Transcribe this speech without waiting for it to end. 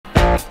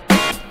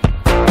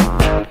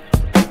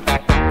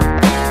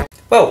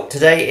Well,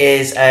 today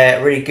is a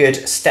really good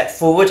step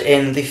forward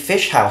in the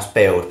fish house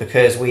build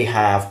because we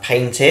have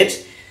painted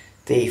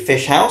the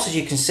fish house, as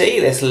you can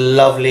see, this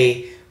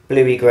lovely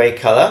bluey grey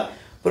colour.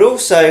 But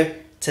also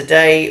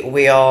today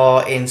we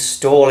are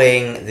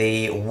installing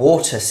the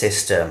water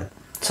system.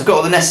 So I've got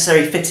all the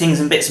necessary fittings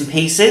and bits and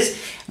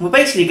pieces. And we're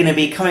basically going to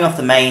be coming off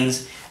the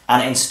mains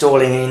and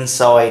installing an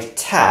inside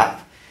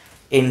tap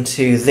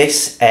into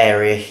this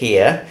area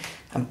here.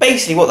 And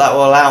basically what that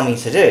will allow me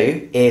to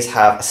do is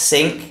have a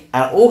sink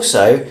and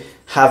also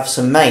have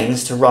some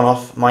mains to run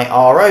off my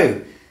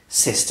RO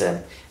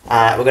system.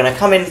 We're going to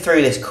come in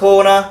through this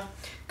corner,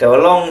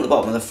 go along the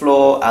bottom of the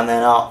floor and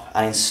then up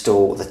and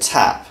install the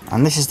tap.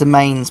 And this is the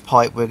mains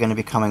pipe we're going to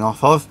be coming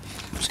off of.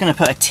 I'm just going to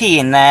put a T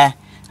in there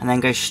and then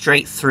go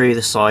straight through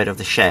the side of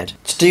the shed.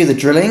 To do the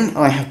drilling,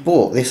 I have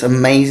bought this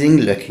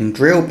amazing looking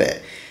drill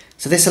bit.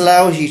 So this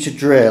allows you to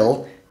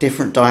drill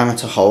different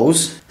diameter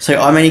holes. So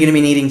I'm only going to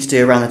be needing to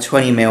do around a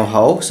 20mm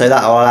hole, so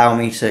that will allow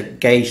me to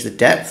gauge the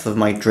depth of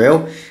my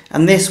drill.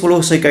 And this will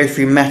also go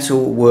through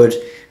metal, wood,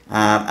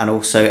 and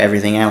also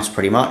everything else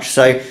pretty much.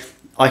 So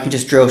I can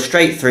just drill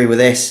straight through with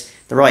this,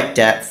 the right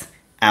depth,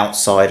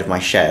 outside of my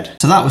shed.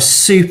 So that was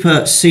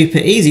super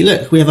easy.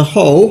 Look, we have a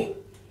hole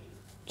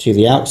to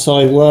the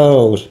outside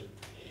world.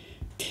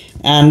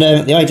 And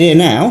the idea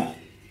now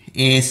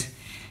is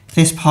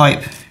this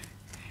pipe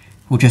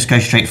will just go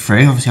straight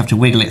through. Obviously have to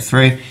wiggle it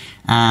through,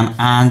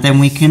 and then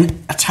we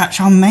can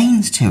attach our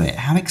mains to it.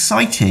 How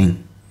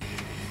exciting.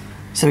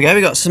 So we go,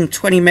 we've got some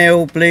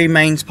 20mm blue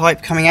mains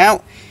pipe coming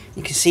out.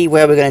 You can see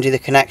where we're going to do the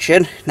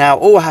connection. Now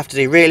all I have to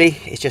do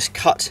really is just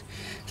cut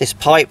this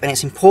pipe, and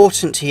it's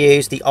important to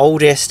use the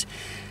oldest,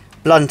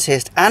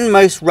 bluntest and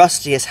most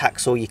rustiest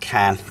hacksaw you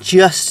can,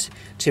 just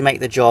to make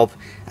the job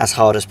as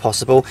hard as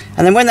possible.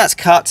 And then when that's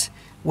cut,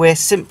 we're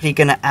simply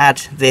going to add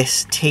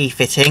this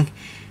T-fitting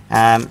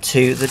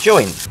to the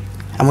joint,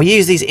 and we'll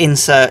use these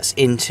inserts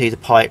into the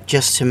pipe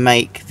just to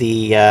make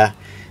the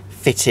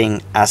fitting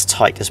as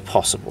tight as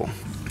possible,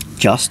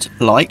 just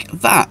like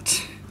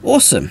that.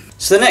 Awesome.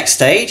 So the next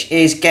stage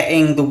is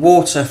getting the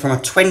water from a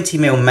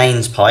 20mm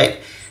mains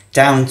pipe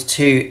down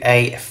to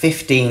a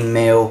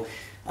 15mm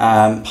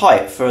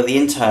pipe for the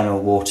internal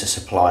water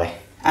supply.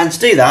 And to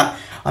do that,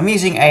 I'm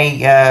using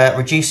a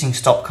reducing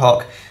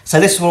stopcock.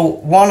 So this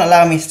will, one,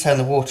 allow me to turn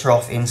the water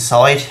off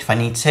inside if I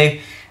need to,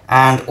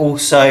 and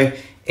also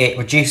it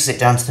reduces it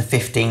down to the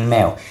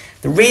 15mm.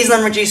 The reason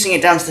I'm reducing it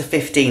down to the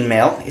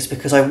 15mm is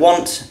because I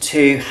want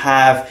to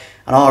have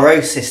an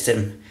RO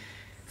system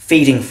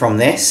feeding from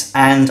this,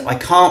 and I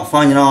can't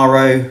find an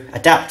RO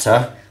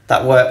adapter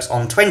that works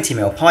on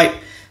 20mm pipe,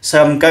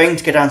 so I'm going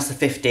to go down to the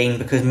 15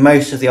 because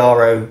most of the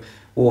RO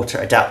water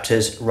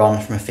adapters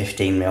run from a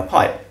 15mm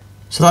pipe.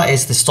 So that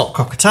is the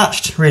stopcock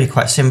attached, really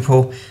quite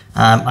simple.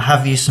 I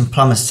have used some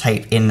plumber's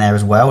tape in there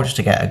as well just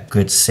to get a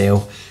good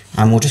seal.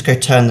 And we'll just go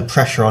turn the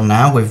pressure on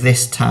now with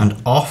this turned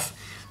off,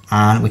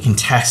 and we can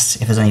test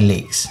if there's any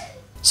leaks.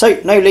 So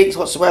no leaks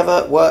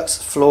whatsoever,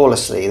 works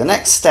flawlessly. The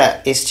next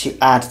step is to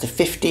add the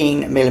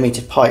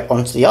 15mm pipe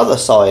onto the other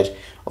side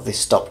of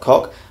this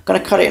stopcock. I'm going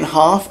to cut it in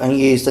half and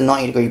use the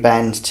 90-degree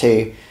bend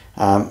to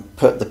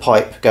put the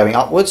pipe going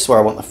upwards where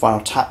I want the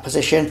final tap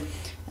position.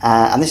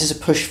 And this is a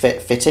push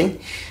fit fitting.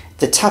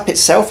 The tap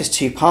itself is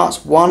two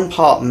parts. One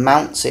part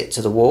mounts it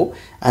to the wall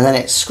and then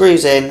it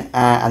screws in,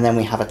 and then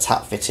we have a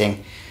tap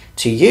fitting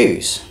to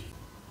use.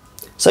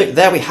 So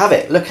there we have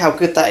it. Look how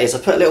good that is. I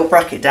put a little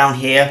bracket down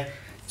here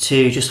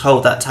to just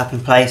hold that tap in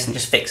place and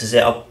just fixes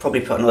it. I'll probably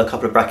put another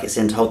couple of brackets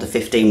in to hold the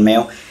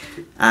 15mm.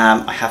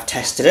 I have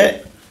tested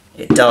it.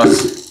 It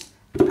does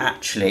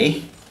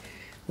actually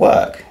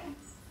work.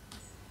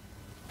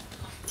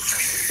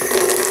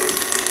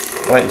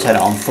 I won't turn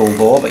it on full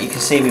bore, but you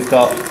can see we've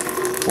got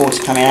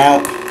water coming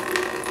out.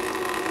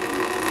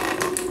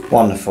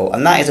 Wonderful.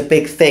 And that is a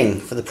big thing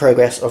for the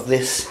progress of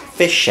this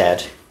fish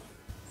shed.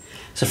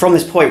 So from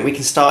this point we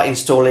can start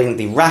installing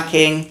the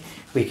racking,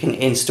 we can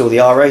install the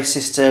RO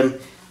system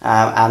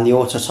and the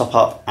auto top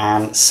up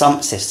and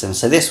sump system.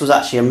 So this was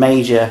actually a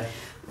major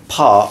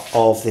part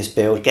of this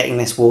build. Getting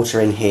this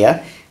water in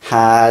here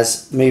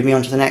has moved me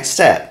on to the next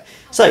step.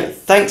 So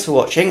thanks for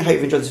watching, I hope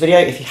you enjoyed this video.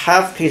 If you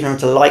have, please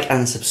remember to like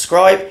and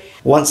subscribe.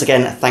 Once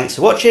again, thanks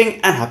for watching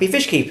and happy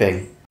fish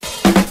keeping.